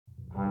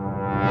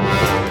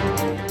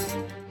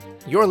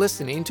You're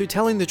listening to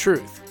Telling the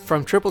Truth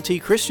from Triple T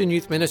Christian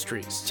Youth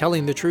Ministries,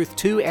 telling the truth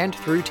to and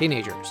through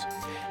teenagers.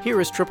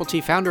 Here is Triple T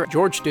founder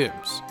George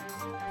Dooms.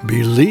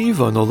 Believe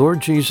on the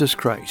Lord Jesus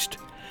Christ.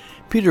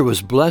 Peter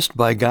was blessed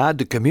by God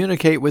to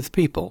communicate with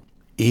people,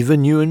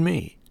 even you and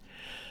me.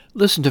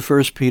 Listen to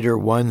 1 Peter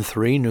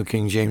 1:3, New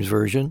King James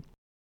Version.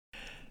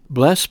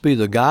 Blessed be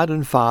the God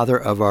and Father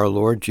of our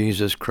Lord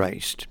Jesus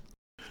Christ,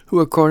 who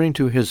according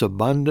to his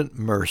abundant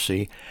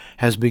mercy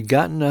has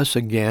begotten us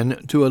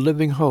again to a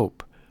living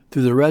hope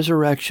through the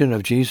resurrection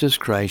of Jesus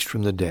Christ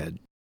from the dead.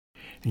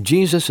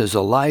 Jesus is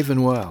alive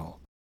and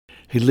well.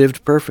 He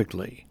lived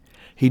perfectly.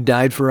 He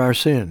died for our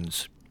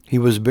sins. He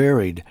was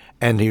buried,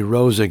 and he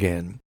rose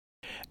again.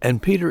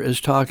 And Peter is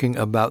talking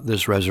about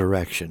this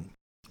resurrection.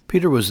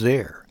 Peter was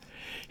there.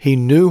 He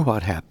knew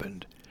what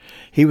happened.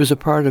 He was a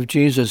part of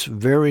Jesus'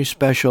 very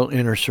special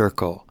inner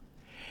circle.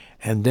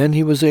 And then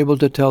he was able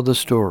to tell the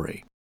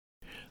story.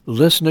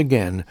 Listen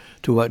again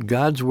to what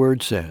God's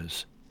Word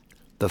says.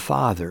 The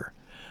Father,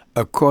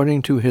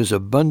 according to his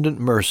abundant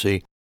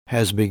mercy,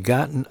 has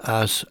begotten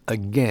us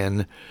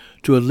again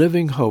to a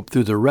living hope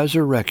through the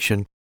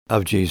resurrection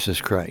of Jesus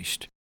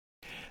Christ.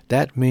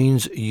 That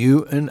means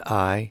you and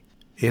I,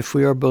 if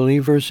we are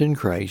believers in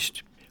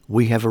Christ,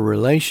 we have a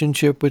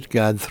relationship with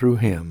God through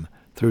him,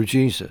 through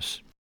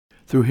Jesus,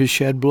 through his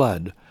shed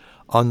blood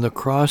on the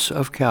cross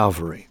of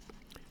Calvary.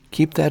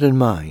 Keep that in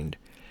mind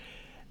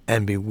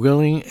and be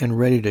willing and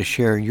ready to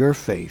share your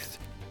faith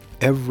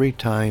every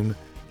time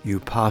you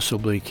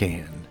possibly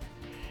can.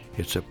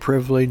 It's a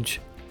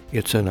privilege.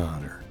 It's an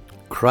honor.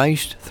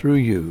 Christ through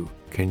you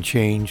can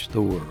change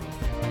the world.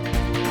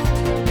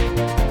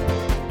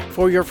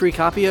 For your free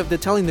copy of the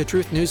Telling the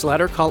Truth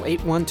newsletter, call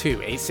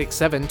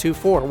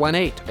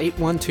 812-867-2418,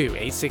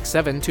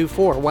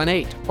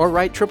 812-867-2418, or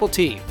write Triple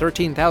T,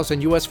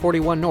 13,000 U.S.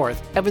 41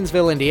 North,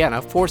 Evansville,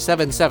 Indiana,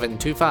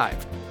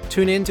 47725.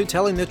 Tune in to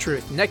Telling the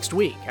Truth next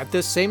week at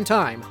this same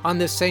time on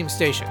this same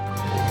station.